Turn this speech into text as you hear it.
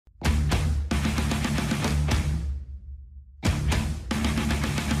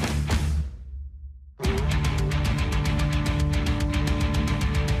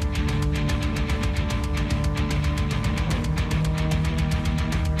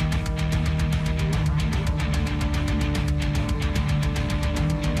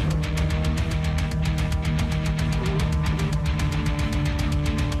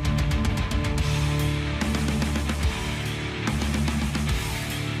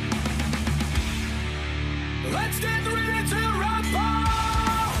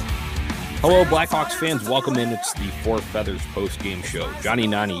Hello, Blackhawks fans. Welcome in. It's the Four Feathers post-game show. Johnny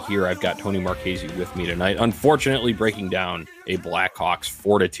Nani here. I've got Tony Marchese with me tonight. Unfortunately, breaking down a Blackhawks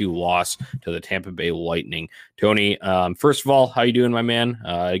 4-2 loss to the Tampa Bay Lightning. Tony, first of all, how you doing, my man?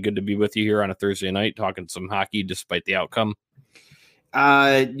 Good to be with you here on a Thursday night, talking some hockey despite the outcome.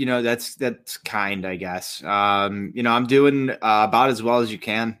 That's kind, I guess. I'm doing about as well as you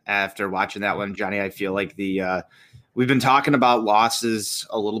can after watching that one, Johnny. I feel like we've been talking about losses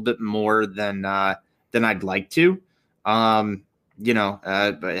a little bit more than I'd like to. But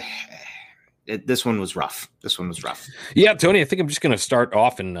this one was rough. Yeah, Tony, I think I'm just going to start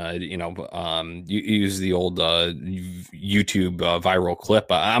off and, use the old YouTube viral clip.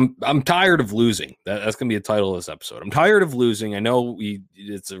 I'm tired of losing. That's going to be the title of this episode. I'm tired of losing. I know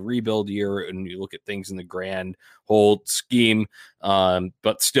it's a rebuild year and you look at things in the grand whole scheme.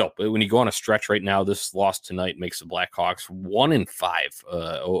 But still, when you go on a stretch right now, this loss tonight makes the Blackhawks 1-5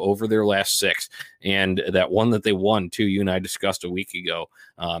 over their last 6. And that one that they won, too, you and I discussed a week ago,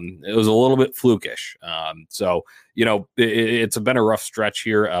 it was a little bit flukish. It's been a rough stretch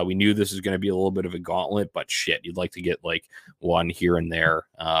here. We knew this is going to be a little bit of a gauntlet, but shit, you'd like to get like one here and there.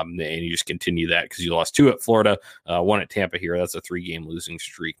 And you just continue that because you lost 2 at Florida, 1 at Tampa here. That's a 3-game losing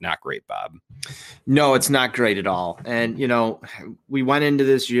streak. Not great, Bob. No, it's not great at all. And, we went into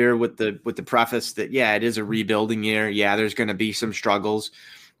this year with the preface that, yeah, it is a rebuilding year. Yeah, there's going to be some struggles.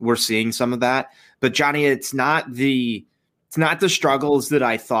 We're seeing some of that. But, Johnny, it's not the struggles that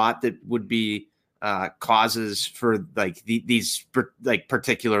I thought that would be causes for these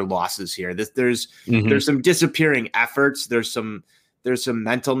particular losses here. There's some disappearing efforts. There's some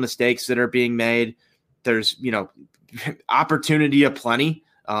mental mistakes that are being made. There's opportunity aplenty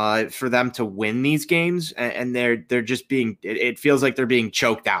for them to win these games, and they're just being. It feels like they're being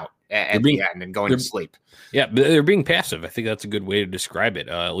choked out at the end and going to sleep. Yeah, they're being passive. I think that's a good way to describe it,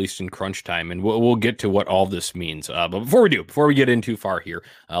 at least in crunch time. And we'll get to what all this means. But before we get in too far here,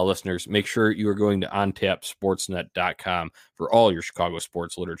 listeners, make sure you are going to ontapsportsnet.com for all your Chicago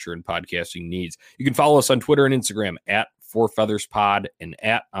sports literature and podcasting needs. You can follow us on Twitter and Instagram at Four Feathers Pod and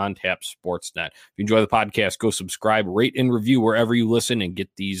at OnTap Sportsnet. If you enjoy the podcast, go subscribe, rate, and review wherever you listen and get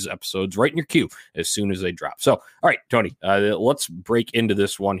these episodes right in your queue as soon as they drop. So, all right, Tony, let's break into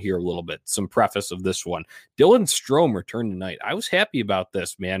this one here a little bit. Some preface of this one. Dylan Strome returned tonight. I was happy about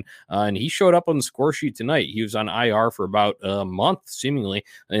this, man, and he showed up on the score sheet tonight. He was on IR for about a month, seemingly,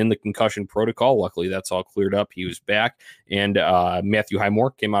 in the concussion protocol. Luckily, that's all cleared up. He was back, and Matthew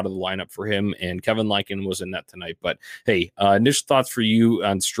Highmore came out of the lineup for him, and Kevin Lycan was in that tonight. But, hey, initial thoughts for you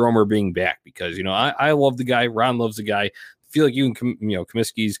on Stromer being back, because I love the guy. Ron loves the guy. Feel like you can,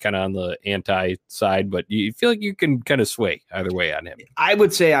 Comiskey's kind of on the anti side, but you feel like you can kind of sway either way on him. I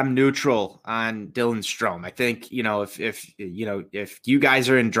would say I'm neutral on Dylan Strome. I think if you guys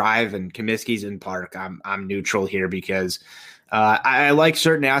are in Drive and Comiskey's in Park, I'm neutral here because I like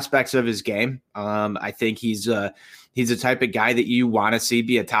certain aspects of his game. I think he's the type of guy that you want to see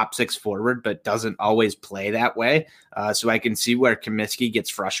be a top 6 forward, but doesn't always play that way. So I can see where Comiskey gets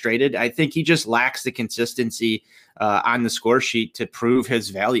frustrated. I think he just lacks the consistency on the score sheet to prove his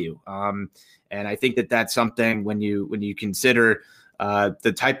value. And I think that's something when you consider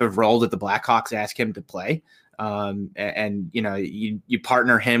the type of role that the Blackhawks ask him to play. You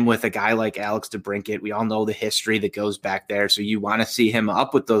partner him with a guy like Alex DeBrincat. We all know the history that goes back there. So you want to see him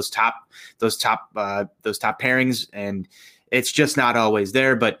up with those top pairings, and it's just not always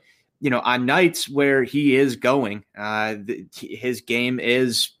there. But, on nights where he is going, his game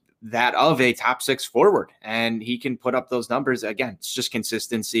is that of a top 6 forward, and he can put up those numbers. Again, it's just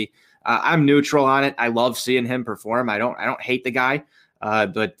consistency. I'm neutral on it. I love seeing him perform. I don't hate the guy.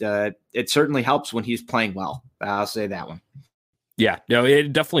 But it certainly helps when he's playing well. I'll say that one. Yeah, no,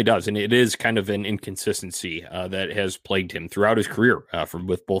 it definitely does. And it is kind of an inconsistency that has plagued him throughout his career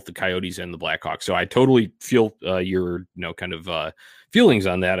with both the Coyotes and the Blackhawks. So I totally feel your, feelings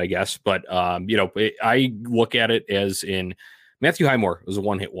on that, I guess. But, I look at it as in Matthew Highmore was a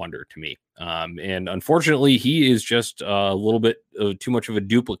one-hit wonder to me. And unfortunately, he is just a little bit too much of a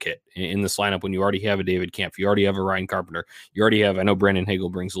duplicate in this lineup when you already have a David Kampf, you already have a Ryan Carpenter, you already have, I know Brandon Hagel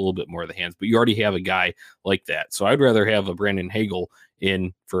brings a little bit more of the hands, but you already have a guy like that. So I'd rather have a Brandon Hagel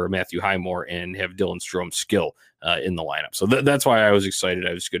in for Matthew Highmore and have Dylan Strome's skill in the lineup. So that's why I was excited.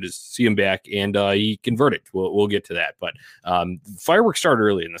 I was good to see him back, and he converted. We'll get to that. But fireworks started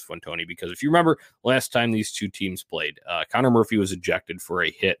early in this one, Tony, because if you remember last time these two teams played, Connor Murphy was ejected for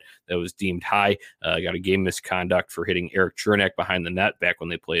a hit that was deemed high. Got a game misconduct for hitting Eric Chernak behind the net back when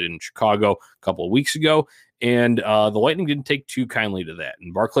they played in Chicago a couple of weeks ago. And the Lightning didn't take too kindly to that.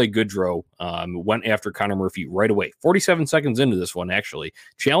 And Barclay Goodrow went after Connor Murphy right away. 47 seconds into this one, actually,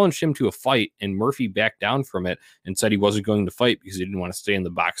 challenged him to a fight, and Murphy backed down from it and said he wasn't going to fight because he didn't want to stay in the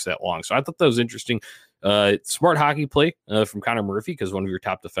box that long. So I thought that was interesting. Smart hockey play from Connor Murphy, because one of your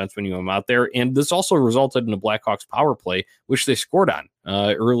top defensemen, you have him out there. And this also resulted in a Blackhawks power play, which they scored on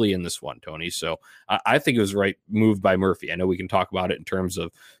early in this one, Tony. So I think it was the right move by Murphy. I know we can talk about it in terms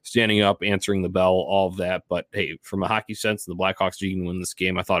of standing up, answering the bell, all of that. But hey, from a hockey sense, the Blackhawks can win this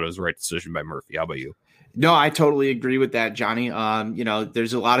game. I thought it was the right decision by Murphy. How about you? No, I totally agree with that, Johnny.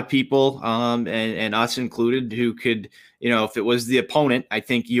 There's a lot of people, and us included, who could, if it was the opponent, I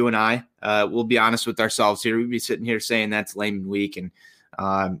think you and I, we'll be honest with ourselves here. We'd be sitting here saying that's lame and weak, and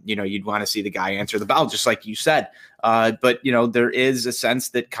you'd want to see the guy answer the bell, just like you said. But there is a sense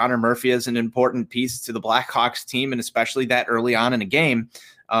that Connor Murphy is an important piece to the Blackhawks team, and especially that early on in a game.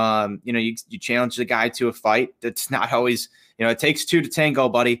 You challenge the guy to a fight. That's not always, it takes two to tango,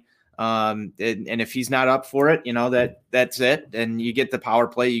 buddy. And if he's not up for it, that's it. And you get the power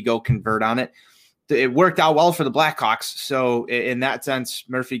play, you go convert on it. It worked out well for the Blackhawks. So in that sense,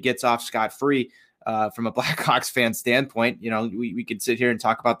 Murphy gets off scot-free. From a Blackhawks fan standpoint, we could sit here and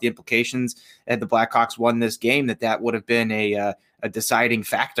talk about the implications had the Blackhawks won this game, that would have been a deciding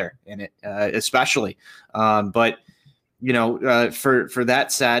factor in it, especially. But for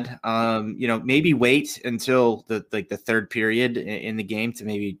that said, maybe wait until the third period in the game to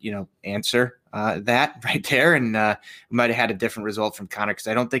maybe, answer that right there. And we might have had a different result from Connor, because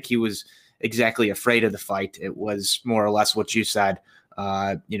I don't think he was exactly afraid of the fight. It was more or less what you said,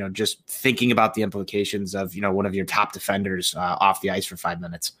 just thinking about the implications of, one of your top defenders off the ice for 5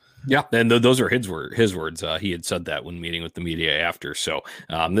 minutes. Yeah, and those are his words. He had said that when meeting with the media after. So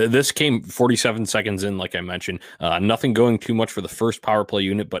this came 47 seconds in, like I mentioned. Nothing going too much for the first power play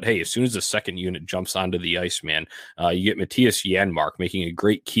unit, but hey, as soon as the second unit jumps onto the ice, man, you get Matthias Janmark making a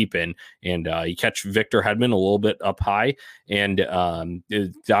great keep in, and you catch Victor Hedman a little bit up high, and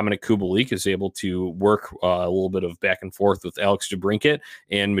Dominic Kubalik is able to work a little bit of back and forth with Alex DeBrincat,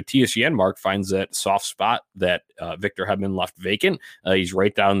 and Matthias Janmark finds that soft spot that Victor Hedman left vacant. He's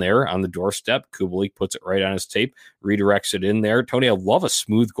right down there on the doorstep. Kubalik puts it right on his tape, redirects it in there. Tony, I love a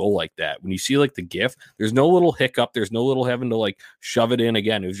smooth goal like that. When you see like the GIF, there's no little hiccup. There's no little having to like shove it in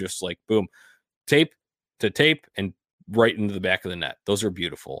again. It was just like, boom, tape to tape and right into the back of the net. Those are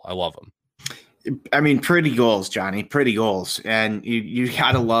beautiful. I love them. I mean, pretty goals, Johnny, pretty goals. And you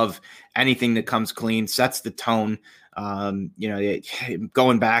got to love anything that comes clean, sets the tone.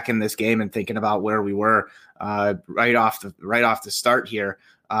 Going back in this game and thinking about where we were right off the start here,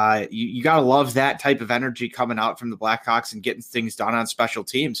 you got to love that type of energy coming out from the Blackhawks and getting things done on special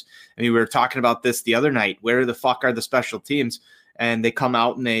teams. I mean, we were talking about this the other night. Where the fuck are the special teams? And they come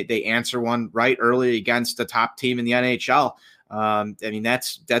out and they answer one right early against the top team in the NHL. I mean,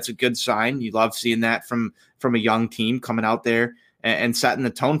 that's a good sign. You love seeing that from a young team coming out there and setting the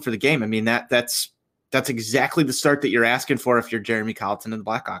tone for the game. I mean, that's exactly the start that you're asking for if you're Jeremy Colleton and the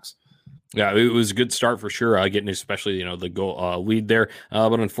Blackhawks. Yeah, it was a good start for sure, getting especially, the goal lead there.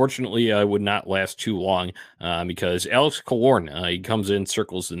 But unfortunately, it would not last too long because Alex Killorn, he comes in,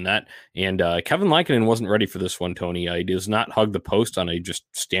 circles the net, and Kevin Lankinen wasn't ready for this one, Tony. He does not hug the post on a just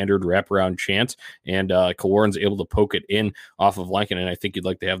standard wraparound chance, and Killorn's able to poke it in off of Lankinen. I think you'd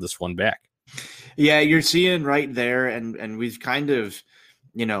like to have this one back. Yeah, you're seeing right there, and we've kind of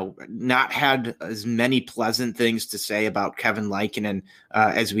not had as many pleasant things to say about Kevin Lankinen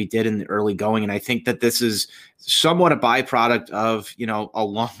as we did in the early going. And I think that this is somewhat a byproduct of, a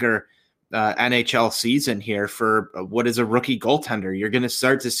longer NHL season here for what is a rookie goaltender. You're going to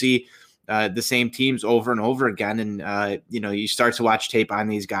start to see the same teams over and over again. And, you start to watch tape on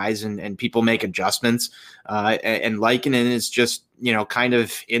these guys and people make adjustments. And Lankinen is just, kind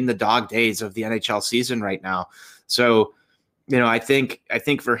of in the dog days of the NHL season right now. So, I think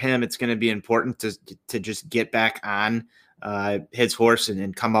for him, it's going to be important to just get back on his horse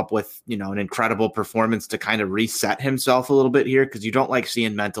and come up with, an incredible performance to kind of reset himself a little bit here, because you don't like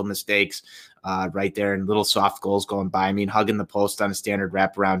seeing mental mistakes right there and little soft goals going by. I mean, hugging the post on a standard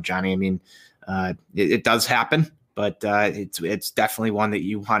wraparound, Johnny. I mean, it does happen, but it's definitely one that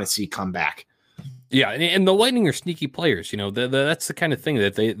you want to see come back. Yeah, and the Lightning are sneaky players. That's the kind of thing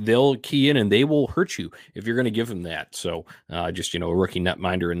that they'll key in and they will hurt you if you're going to give them that. So just a rookie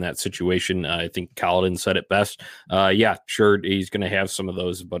netminder in that situation. I think Kaladin said it best. Yeah, sure, he's going to have some of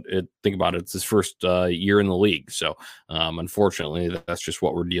those, but think about it, it's his first year in the league. So unfortunately, that's just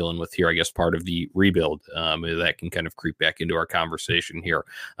what we're dealing with here. I guess part of the rebuild that can kind of creep back into our conversation here.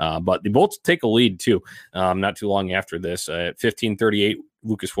 But they both take a lead too. Not too long after this, at 15:38.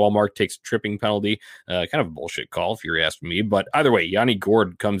 Lucas Wallmark takes a tripping penalty. Kind of a bullshit call, if you're asking me. But either way, Yanni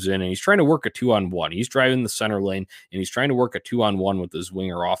Gourde comes in and he's trying to work a 2-on-1. He's driving the center lane and he's trying to work a 2-on-1 with his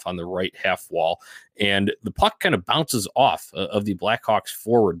winger off on the right half wall. And the puck kind of bounces off of the Blackhawks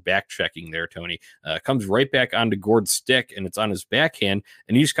forward back checking there, Tony. Comes right back onto Gourde's stick and it's on his backhand.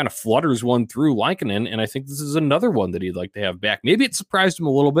 And he just kind of flutters one through Lankinen. And I think this is another one that he'd like to have back. Maybe it surprised him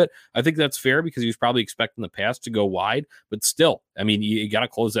a little bit. I think that's fair because he was probably expecting the pass to go wide. But still, I mean, you got to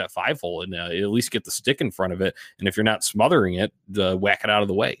close that 5-hole and at least get the stick in front of it. And if you're not smothering it, whack it out of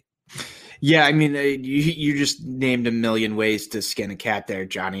the way. Yeah, I mean, you just named a million ways to skin a cat there,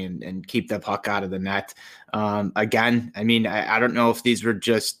 Johnny, and keep the puck out of the net. Again, I mean, I don't know if these were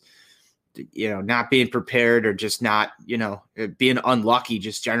just, not being prepared or just not, being unlucky,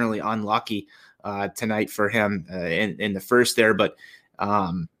 just generally unlucky tonight for him in the first there. But,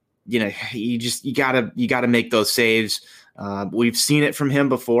 you gotta make those saves. We've seen it from him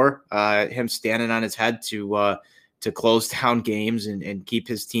before, him standing on his head to close down games and keep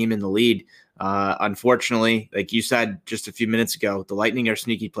his team in the lead. Unfortunately, like you said just a few minutes ago, the Lightning are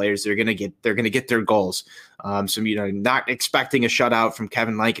sneaky players. They're gonna get their goals. So not expecting a shutout from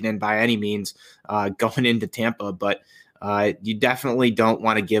Kevin Lankinen by any means going into Tampa, but you definitely don't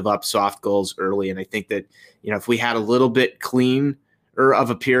want to give up soft goals early. And I think that if we had a little bit clean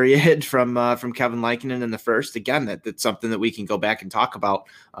of a period from Kevin Lankinen in the first, again, that's something that we can go back and talk about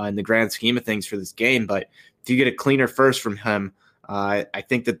in the grand scheme of things for this game. But if you get a cleaner first from him, I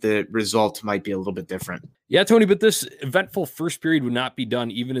think that the result might be a little bit different. Yeah, Tony, but this eventful first period would not be done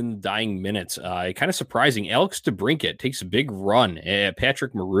even in the dying minutes. Kind of surprising. Alex DeBrincat takes a big run at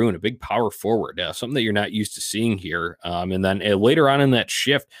Patrick Maroon, a big power forward, something that you're not used to seeing here. And then later on in that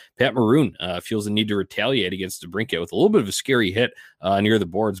shift, Pat Maroon feels the need to retaliate against DeBrincat with a little bit of a scary hit near the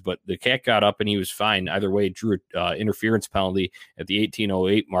boards, but the cat got up and he was fine. Either way, drew an interference penalty at the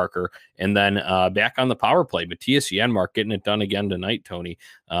 18:08 marker. And then back on the power play, Matthias Janmark getting it done again tonight, Tony.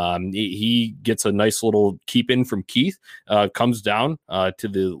 He gets a nice little keep in from Keith, comes down to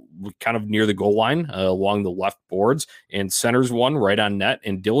the kind of near the goal line along the left boards and centers one right on net.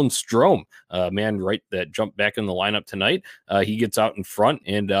 And Dylan Strome, man, right, that jumped back in the lineup tonight. He gets out in front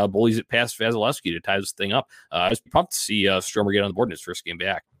and bullies it past Vasilevsky to tie this thing up. I was pumped to see Stromer get on the board in his first game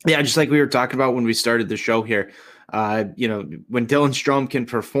back. Yeah, just like we were talking about when we started the show here. When Dylan Strome can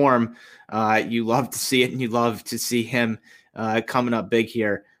perform, you love to see it, and you love to see him coming up big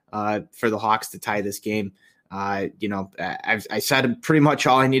here for the Hawks to tie this game. I said pretty much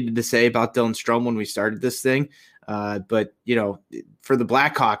all I needed to say about Dylan Strome when we started this thing. But for the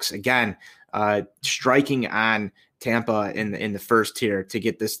Blackhawks, again, striking on Tampa in the first tier to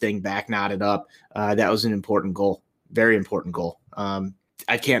get this thing back knotted up, that was an important goal, very important goal.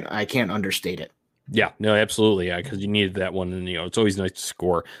 I can't understate it. Yeah, no, absolutely. Yeah, because you needed that one. And, it's always nice to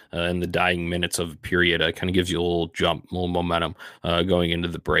score in the dying minutes of a period. Kind of gives you a little jump, a little momentum going into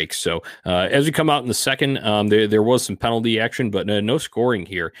the break. So as we come out in the second, there was some penalty action, but no scoring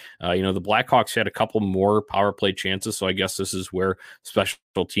here. The Blackhawks had a couple more power play chances. So I guess this is where special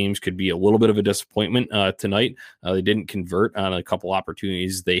teams could be a little bit of a disappointment tonight. They didn't convert on a couple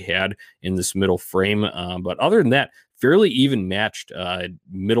opportunities they had in this middle frame. But other than that, fairly even matched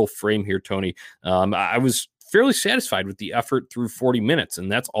middle frame here, Tony. I was fairly satisfied with the effort through 40 minutes,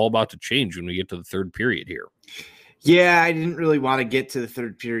 and that's all about to change when we get to the third period here. Yeah, I didn't really want to get to the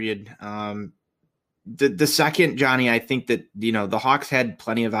third period. The second, Johnny, I think that, the Hawks had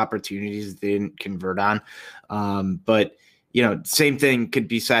plenty of opportunities they didn't convert on. But, same thing could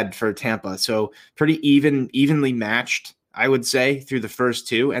be said for Tampa. So pretty evenly matched, I would say, through the first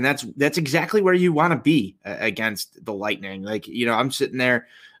two. And that's exactly where you want to be against the Lightning. Like, I'm sitting there,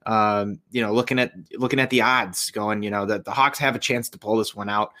 looking at the odds going, that the Hawks have a chance to pull this one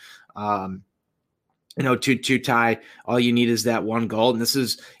out. To tie, all you need is that one goal. And this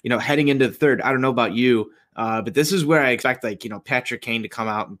is, heading into the third. I don't know about you, but this is where I expect, Patrick Kane to come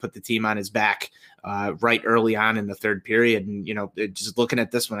out and put the team on his back right early on in the third period. And, just looking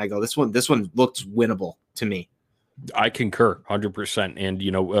at this one, I go, this one looks winnable to me. I concur 100%. And,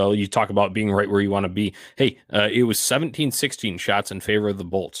 you talk about being right where you want to be. Hey, it was 17-16 shots in favor of the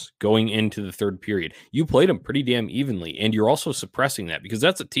Bolts going into the third period. You played them pretty damn evenly, and you're also suppressing that because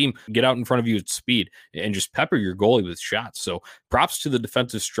that's a team get out in front of you at speed and just pepper your goalie with shots. So props to the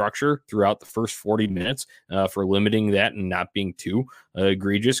defensive structure throughout the first 40 minutes for limiting that and not being too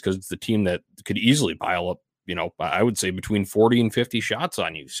egregious, because it's the team that could easily pile up, I would say between 40 and 50 shots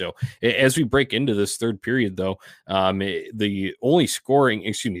on you. So as we break into this third period, though, the only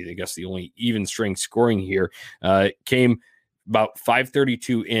the only even strength scoring here came about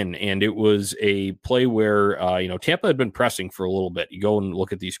 5:32 in, and it was a play where Tampa had been pressing for a little bit. You go and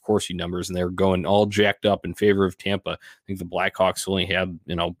look at these Corsi numbers, and they're going all jacked up in favor of Tampa. I think the Blackhawks only had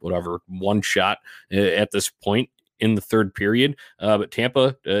one shot at this point in the third period, but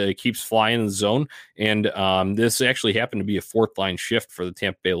Tampa keeps flying in the zone, and this actually happened to be a fourth line shift for the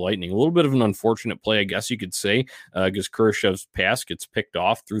Tampa Bay Lightning. A little bit of an unfortunate play, I guess you could say, because Kurashev's pass gets picked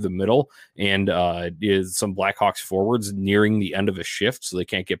off through the middle, and is some Blackhawks forwards nearing the end of a shift, so they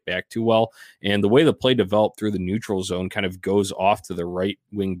can't get back too well. And the way the play developed through the neutral zone kind of goes off to the right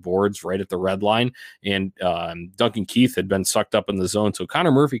wing boards right at the red line, and Duncan Keith had been sucked up in the zone, so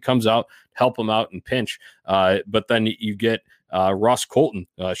Connor Murphy comes out, help him out and pinch. But then you get Ross Colton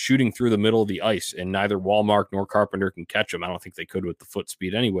shooting through the middle of the ice, and neither Wallmark nor Carpenter can catch him. I don't think they could with the foot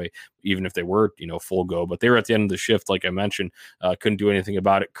speed anyway, even if they were, full go. But they were at the end of the shift, like I mentioned, couldn't do anything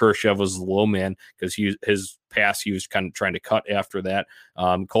about it. Kurashev was the low man because his pass, he was kind of trying to cut after that.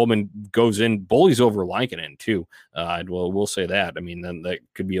 Coleman goes in, bullies over Lankinen too. We'll say that. I mean, then that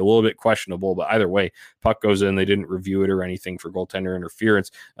could be a little bit questionable, but either way, puck goes in. They didn't review it or anything for goaltender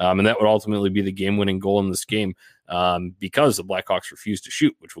interference, and that would ultimately be the game-winning goal in this game, because the Blackhawks refused to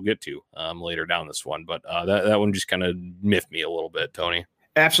shoot, which we'll get to later down this one. But that one just kind of miffed me a little bit, Tony.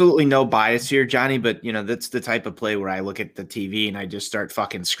 Absolutely no bias here, Johnny, but that's the type of play where I look at the TV and I just start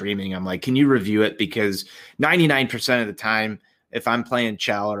fucking screaming. I'm like, can you review it? Because 99% of the time, if I'm playing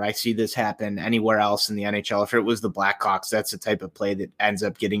Chell or I see this happen anywhere else in the NHL, if it was the Blackhawks, that's the type of play that ends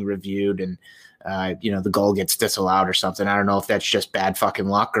up getting reviewed and the goal gets disallowed or something. I don't know if that's just bad fucking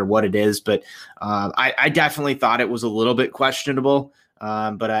luck or what it is, but I definitely thought it was a little bit questionable.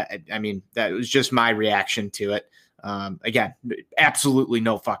 But I mean, that was just my reaction to it. Again, absolutely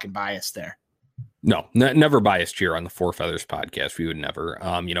no fucking bias there. No, never biased here on the Four Feathers podcast. We would never.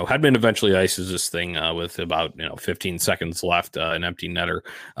 Hedman eventually ices this thing with about 15 seconds left, an empty netter.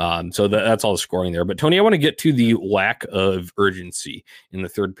 So that's all the scoring there. But Tony, I want to get to the lack of urgency in the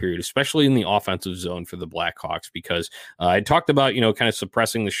third period, especially in the offensive zone for the Blackhawks, because I talked about kind of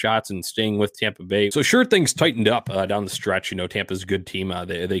suppressing the shots and staying with Tampa Bay. So sure, things tightened up down the stretch. Tampa's a good team.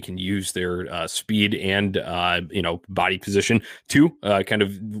 They can use their speed and body position to kind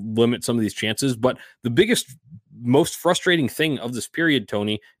of limit some of these chances, but the biggest, most frustrating thing of this period,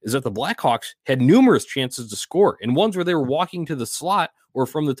 Tony, is that the Blackhawks had numerous chances to score, and ones where they were walking to the slot or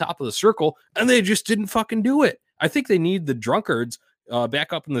from the top of the circle, and they just didn't fucking do it. I think they need the drunkards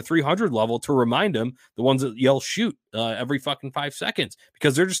back up in the 300 level to remind them, the ones that yell shoot every fucking 5 seconds,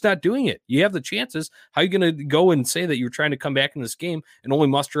 because they're just not doing it. You have the chances. How are you going to go and say that you're trying to come back in this game and only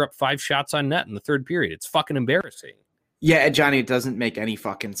muster up 5 shots on net in the third period? It's fucking embarrassing. Yeah, Johnny, it doesn't make any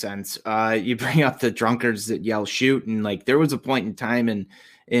fucking sense. You bring up the drunkards that yell shoot, and like there was a point in time in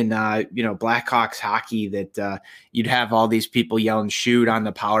Blackhawks hockey that you'd have all these people yelling shoot on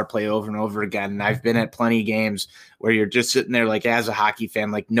the power play over and over again. And I've been at plenty of games where you're just sitting there like as a hockey fan,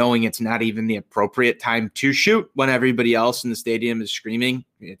 like knowing it's not even the appropriate time to shoot when everybody else in the stadium is screaming,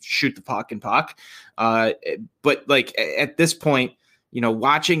 shoot the puck and puck. But like at this point,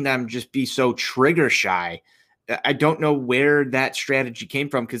 watching them just be so trigger shy, I don't know where that strategy came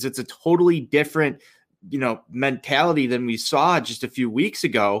from, because it's a totally different, mentality than we saw just a few weeks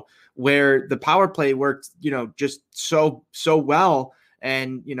ago, where the power play worked, just so well.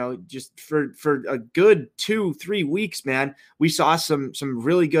 And, just for a good 2-3 weeks, man, we saw some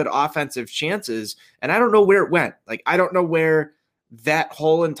really good offensive chances, and I don't know where it went. Like, I don't know where that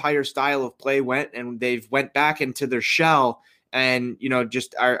whole entire style of play went, and they've went back into their shell and,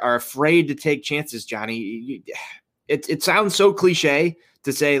 just are afraid to take chances, Johnny. It sounds so cliche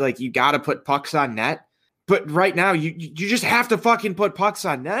to say, like, you got to put pucks on net. But right now, you just have to fucking put pucks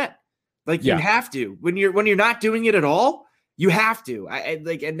on net. Like, you have to. When you're not doing it at all, you have to.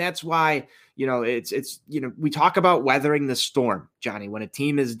 And that's why, it's we talk about weathering the storm, Johnny, when a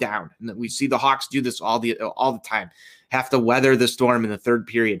team is down. And we see the Hawks do this all the time. Have to weather the storm in the third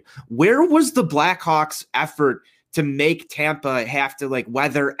period. Where was the Blackhawks' effort to make Tampa have to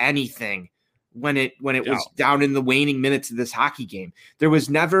weather anything when it was down in the waning minutes of this hockey game. There was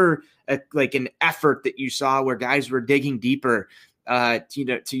never an effort that you saw where guys were digging deeper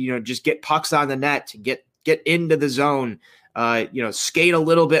to just get pucks on the net, to get into the zone, skate a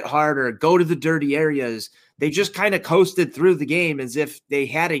little bit harder, go to the dirty areas. They just kind of coasted through the game as if they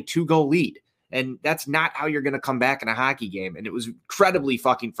had a 2-goal lead. And that's not how you're going to come back in a hockey game. And it was incredibly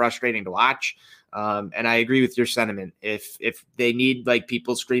fucking frustrating to watch. And I agree with your sentiment. If they need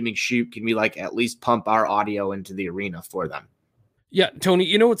people screaming shoot, can we at least pump our audio into the arena for them? Yeah,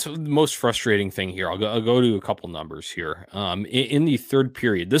 Tony, what's the most frustrating thing here? I'll go to a couple numbers here. In the third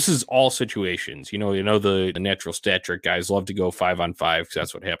period, this is all situations. The natural stat trick guys love to go 5-on-5 because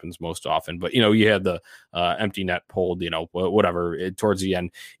that's what happens most often. But, you had the empty net pulled, whatever, towards the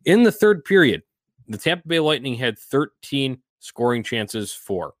end. In the third period, the Tampa Bay Lightning had 13 scoring chances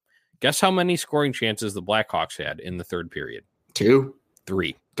for. Guess how many scoring chances the Blackhawks had in the third period? 2.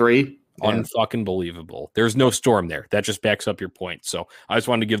 3. 3. Unfucking believable. There's no storm there. That just backs up your point. So I just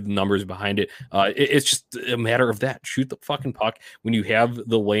wanted to give the numbers behind it. It's just a matter of that. Shoot the fucking puck when you have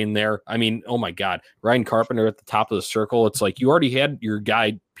the lane there. I mean, oh my God, Ryan Carpenter at the top of the circle. It's like you already had your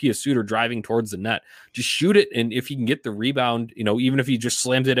guy Pia Suter driving towards the net. Just shoot it, and if you can get the rebound, even if he just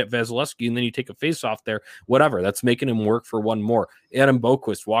slams it at Vasilevsky and then you take a face off there, whatever. That's making him work for one more. Adam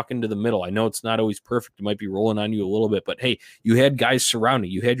Boquist walking to the middle. I know it's not always perfect. It might be rolling on you a little bit, but hey, you had guys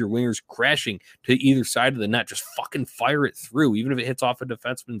surrounding. You had your wingers crashing to either side of the net. Just fucking fire it through, even if it hits off a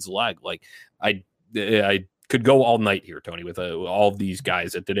defenseman's leg. I could go all night here, Tony, with all of these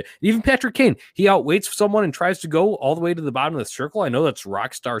guys that did it. Even Patrick Kane, he outweights someone and tries to go all the way to the bottom of the circle. I know that's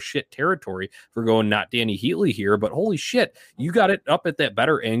rock star shit territory for going not Danny Heatley here, but holy shit, you got it up at that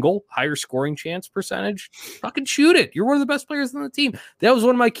better angle, higher scoring chance percentage. Fucking shoot it. You're one of the best players on the team. That was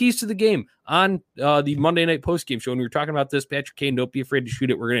one of my keys to the game on the Monday night postgame show. When we were talking about this, Patrick Kane, don't be afraid to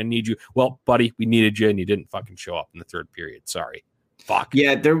shoot it. We're going to need you. Well, buddy, we needed you, and you didn't fucking show up in the third period. Sorry. Fuck.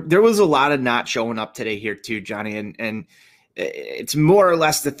 Yeah, there was a lot of not showing up today here too, Johnny, and it's more or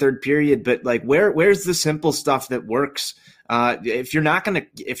less the third period. But where's the simple stuff that works? If you're not gonna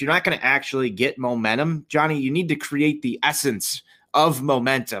actually get momentum, Johnny, you need to create the essence of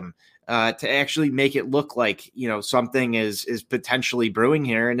momentum to actually make it look like something is potentially brewing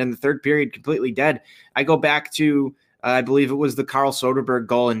here. And then the third period completely dead. I go back to I believe it was the Carl Soderberg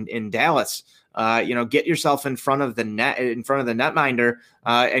goal in Dallas. Get yourself in front of the netminder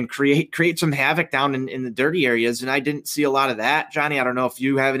and create some havoc down in the dirty areas. And I didn't see a lot of that, Johnny. I don't know if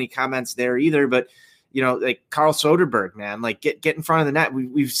you have any comments there either, but Carl Soderberg, man, get in front of the net.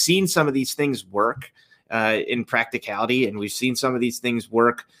 We've seen some of these things work in practicality, and we've seen some of these things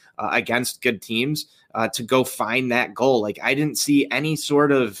work against good teams to go find that goal. I didn't see any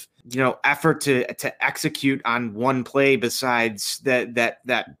sort of effort to execute on one play besides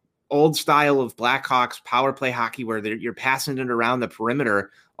that old style of Blackhawks power play hockey where you're passing it around the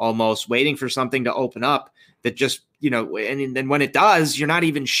perimeter almost waiting for something to open up that just, and then when it does, you're not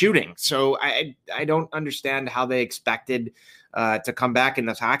even shooting. So I don't understand how they expected to come back in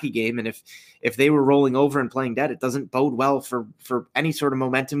this hockey game. And if they were rolling over and playing dead, it doesn't bode well for any sort of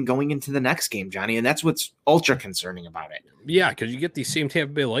momentum going into the next game, Johnny. And that's what's ultra concerning about it. Yeah, because you get the same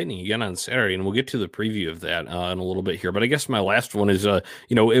Tampa Bay Lightning again on Saturday, and we'll get to the preview of that in a little bit here. But I guess my last one is,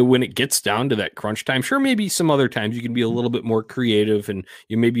 when it gets down to that crunch time, sure, maybe some other times you can be a little bit more creative, and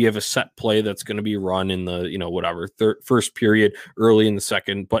you have a set play that's going to be run in the, first period, early in the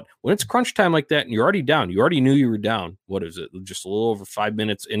second. But when it's crunch time like that, and you're already down, you already knew you were down. What is it? Just a little over 5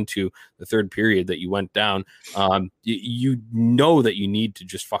 minutes into the third period that you went down. You know that you need to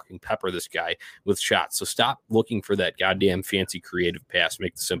just fucking pepper this guy with shots. So stop looking for that goddamn fancy creative pass.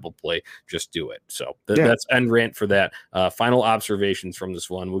 Make the simple play. Just do it. So that's end rant for that. Final observations from this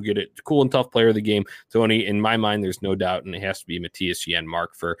one. We'll get it. Cool and tough player of the game, Tony. In my mind, there's no doubt, and it has to be Matthias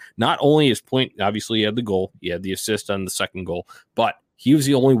Janmark for not only his point. Obviously, he had the goal. He had the assist on the second goal, but he was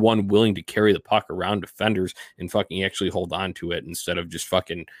the only one willing to carry the puck around defenders and fucking actually hold on to it instead of just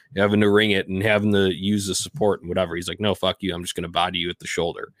fucking having to ring it and having to use the support and whatever. He's like, no, fuck you. I'm just going to body you at the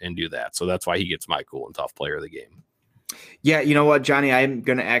shoulder and do that. So that's why he gets my cool and tough player of the game. Yeah, you know what, Johnny, I'm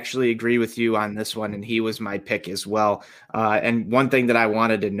going to actually agree with you on this one, and he was my pick as well. And one thing that I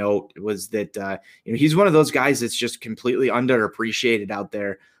wanted to note was that he's one of those guys that's just completely underappreciated out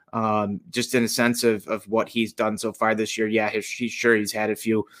there. just in a sense of what he's done so far this year. Yeah, he's had a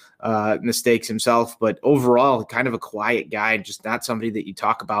few mistakes himself, but overall, kind of a quiet guy, just not somebody that you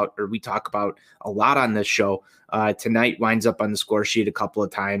talk about or we talk about a lot on this show. Tonight winds up on the score sheet a couple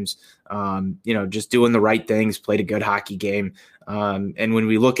of times, just doing the right things, played a good hockey game. And when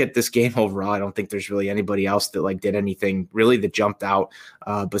we look at this game overall, I don't think there's really anybody else that did anything really that jumped out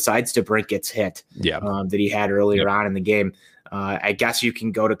besides DeBrincat's hit that he had earlier on in the game. I guess you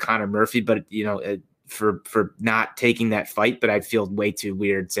can go to Connor Murphy, but for not taking that fight, but I'd feel way too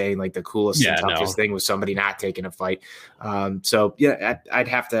weird saying the coolest and toughest thing was somebody not taking a fight. So yeah, I'd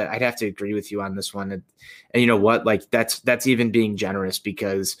have to agree with you on this one. And you know what, that's even being generous,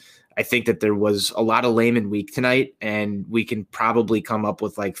 because I think that there was a lot of Lehman week tonight, and we can probably come up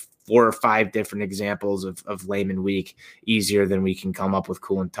with 4 or 5 different examples of Lehman week easier than we can come up with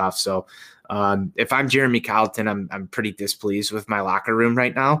cool and tough. So if I'm Jeremy Colleton, I'm pretty displeased with my locker room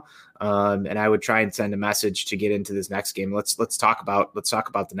right now. And I would try and send a message to get into this next game. Let's talk about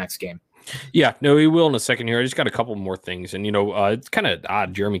the next game. Yeah, no, we will in a second here. I just got a couple more things. And, it's kind of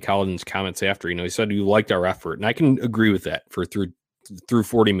odd, Jeremy Colleton's comments after, he said you liked our effort. And I can agree with that through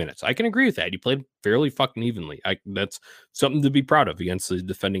 40 minutes. I can agree with that. You played fairly fucking evenly. That's something to be proud of against the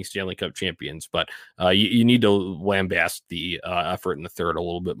defending Stanley Cup champions. But you need to lambast the effort in the third a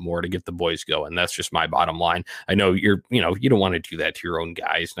little bit more to get the boys going. That's just my bottom line. I know you don't want to do that to your own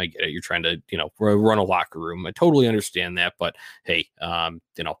guys, and I get it. You're trying to run a locker room. I totally understand that. But hey,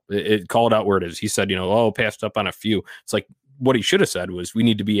 it called out where it is. He said passed up on a few. It's like, what he should have said was, we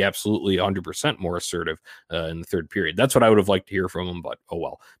need to be absolutely 100% more assertive in the third period. That's what I would have liked to hear from him, but oh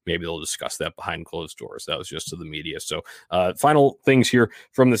well, maybe they'll discuss that behind closed doors. That was just to the media. So final things here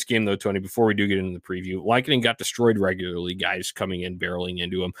from this game, though, Tony, before we do get into the preview. Lehkonen got destroyed regularly, guys coming in, barreling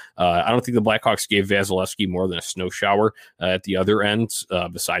into him. I don't think the Blackhawks gave Vasilevsky more than a snow shower at the other end,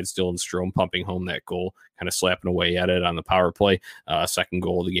 besides Dylan Strome pumping home that goal, kind of slapping away at it on the power play. Second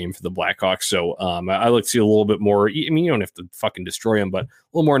goal of the game for the Blackhawks. So I like to see a little bit more. I mean, you don't have to fucking destroy them, but a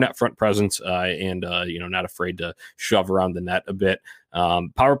little more net front presence and not afraid to shove around the net a bit.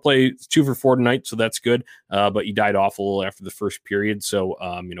 Power play 2 for 4 tonight, so that's good. But you died off a little after the first period. So,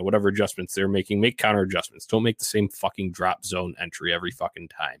 whatever adjustments they're making, make counter adjustments. Don't make the same fucking drop zone entry every fucking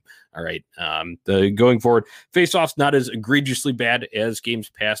time. All right. Going forward, face-offs not as egregiously bad as games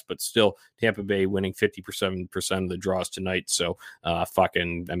past, but still Tampa Bay winning 57% of the draws tonight. So, I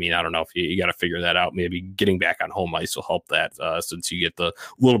don't know if you got to figure that out. Maybe getting back on home ice will help that since you get the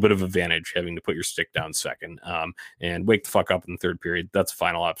little bit of advantage having to put your stick down second and wake the fuck up in the third period. That's a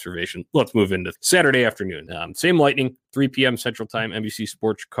final observation. Let's move into Saturday afternoon. Same Lightning, 3 p.m. Central Time, NBC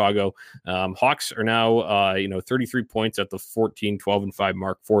Sports Chicago. Hawks are now, 33 points at the 14, 12, and 5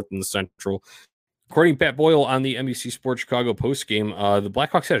 mark, fourth in the Central. According to Pat Boyle on the NBC Sports Chicago postgame, the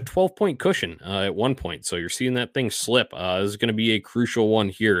Blackhawks had a 12-point cushion at one point, so you're seeing that thing slip. This is going to be a crucial one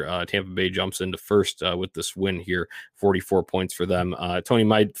here. Tampa Bay jumps into first with this win here, 44 points for them. Tony,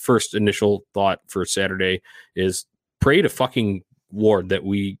 my first initial thought for Saturday is pray to fucking Lord that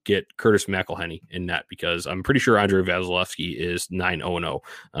we get Curtis McElhinney in net, because I'm pretty sure Andrei Vasilevsky is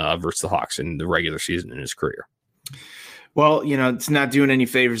 9-0-0 versus the Hawks in the regular season in his career. Well, it's not doing any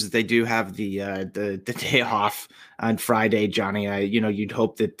favors that they do have the day off on Friday, Johnny. You'd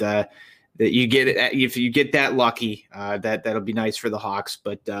hope that that you get it if you get that lucky. That'll be nice for the Hawks,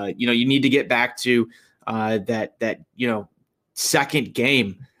 but you need to get back to that second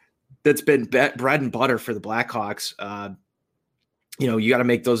game that's been bread and butter for the Blackhawks. You got to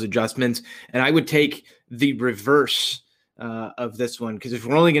make those adjustments, and I would take the reverse of this one, because if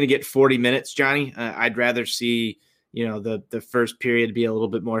we're only going to get 40 minutes, Johnny, I'd rather see the first period be a little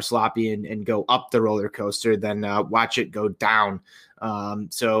bit more sloppy and go up the roller coaster than watch it go down.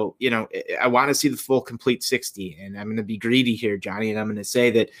 So I want to see the full complete 60, and I'm going to be greedy here, Johnny, and I'm going to say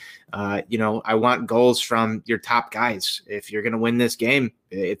that I want goals from your top guys. If you're going to win this game,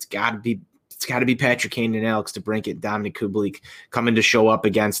 it's got to be Patrick Kane and Alex DeBrincat, Dominic Kubalik coming to show up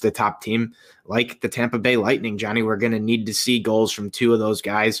against the top team like the Tampa Bay Lightning, Johnny. We're going to need to see goals from 2 of those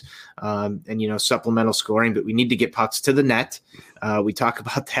guys and supplemental scoring, but we need to get pucks to the net. We talk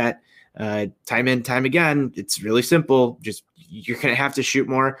about that time and time again. It's really simple. Just you're going to have to shoot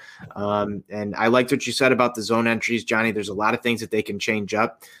more. And I liked what you said about the zone entries, Johnny. There's a lot of things that they can change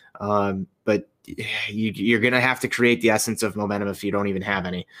up, but you're going to have to create the essence of momentum if you don't even have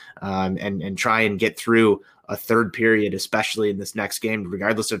any, and try and get through a third period, especially in this next game,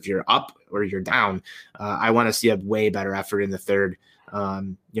 regardless if you're up or you're down. I want to see a way better effort in the third.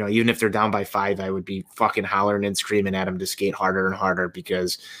 Even if they're down by 5, I would be fucking hollering and screaming at them to skate harder and harder,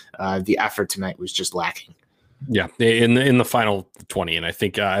 because the effort tonight was just lacking. Yeah, in the final 20, and I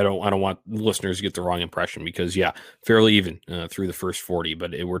think I don't want listeners to get the wrong impression because fairly even through the first 40,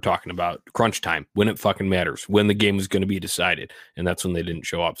 but we're talking about crunch time when it fucking matters, when the game is going to be decided, and that's when they didn't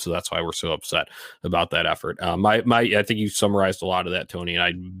show up. So that's why we're so upset about that effort. I think you summarized a lot of that, Tony, and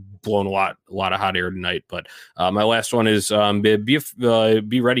I've blown a lot of hot air tonight. But my last one is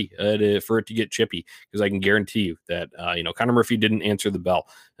be ready for it to get chippy, because I can guarantee you that Connor Murphy didn't answer the bell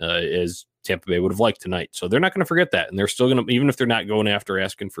as Tampa Bay would have liked tonight. So they're not going to forget that. And they're still going to, even if they're not going after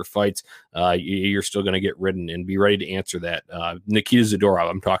asking for fights, you're still going to get ridden, and be ready to answer that. Nikita Zadorov,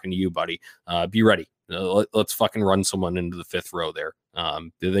 I'm talking to you, buddy. Be ready. Let's fucking run someone into the fifth row there.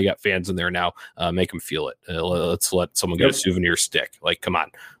 They got fans in there now. Make them feel it. Let's let someone get a souvenir stick. Like, come on,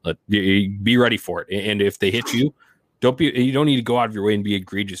 be ready for it. And if they hit you, you don't need to go out of your way and be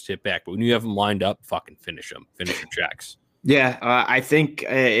egregious to hit back. But when you have them lined up, fucking finish them. Finish your checks. Yeah, I think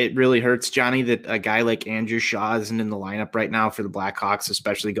it really hurts, Johnny, that a guy like Andrew Shaw isn't in the lineup right now for the Blackhawks,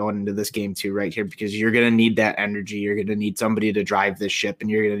 especially going into this game too, right here, because you're going to need that energy. You're going to need somebody to drive this ship, and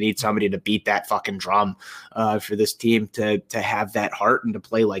you're going to need somebody to beat that fucking drum for this team to have that heart and to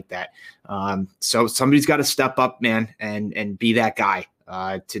play like that. So somebody's got to step up, man, and be that guy.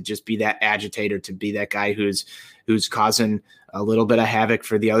 To just be that agitator, to be that guy who's causing a little bit of havoc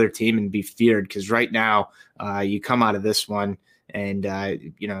for the other team and be feared. Because right now, you come out of this one and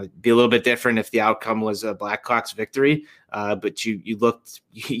be a little bit different if the outcome was a Blackhawks victory. But you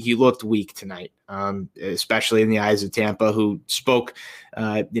looked weak tonight, especially in the eyes of Tampa, who spoke.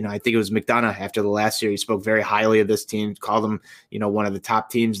 I think it was McDonough after the last year. He spoke very highly of this team, called them, one of the top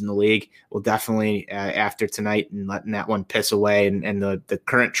teams in the league. Well, definitely after tonight and letting that one piss away, and the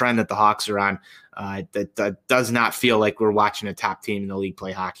current trend that the Hawks are on, that does not feel like we're watching a top team in the league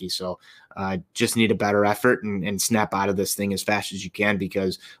play hockey. So just need a better effort and snap out of this thing as fast as you can,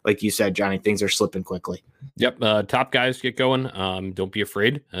 because like you said, Johnny, things are slipping quickly. Yep. Top guys get going. Don't be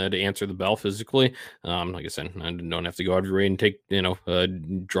afraid to answer the bell physically. Like I said, I don't have to go out of your way and take,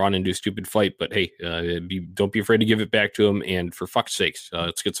 drawn into a stupid fight, but hey, don't be afraid to give it back to them. And for fuck's sakes,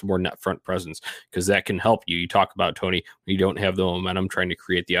 let's get some more net front presence, because that can help you. You talk about, Tony, you don't have the momentum, trying to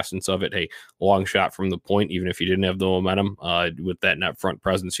create the essence of it. Hey, long shot from the point, even if you didn't have the momentum, with that net front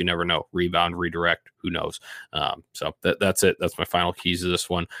presence, you never know. Rebound, redirect, who knows? So that's it. That's my final keys to this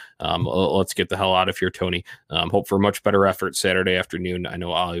one. Let's get the hell out of here, Tony. Hope for a much better effort Saturday afternoon. I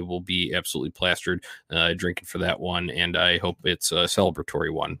know Ollie will be absolutely plastered drinking for that one, and I hope it's a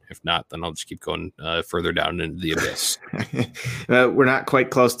celebratory one. If not, then I'll just keep going further down into the abyss. We're not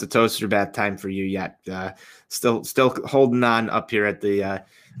quite close to toaster bath time for you yet. Still holding on up here at the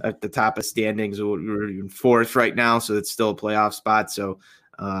top of standings. We're in fourth right now, so it's still a playoff spot. So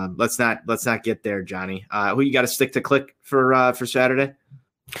let's not get there, Johnny. Who you got to stick to click for Saturday?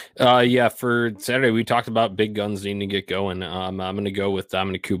 For Saturday, we talked about big guns needing to get going. I'm going to go with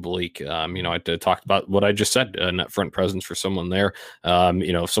Dominic Kubalik. I talked about what I just said, net front presence for someone there.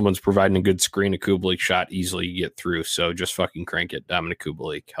 If someone's providing a good screen, a Kubalik shot easily get through. So just fucking crank it, Dominic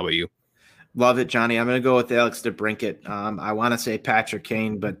Kubalik. How about you? Love it, Johnny. I'm going to go with Alex DeBrincat. I want to say Patrick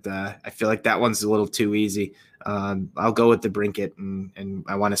Kane, but I feel like that one's a little too easy. I'll go with DeBrincat, and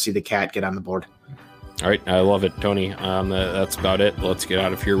I want to see the cat get on the board. All right. I love it, Tony. That's about it. Let's get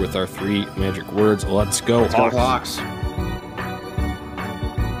out of here with our 3 magic words. Let's go, Hawks.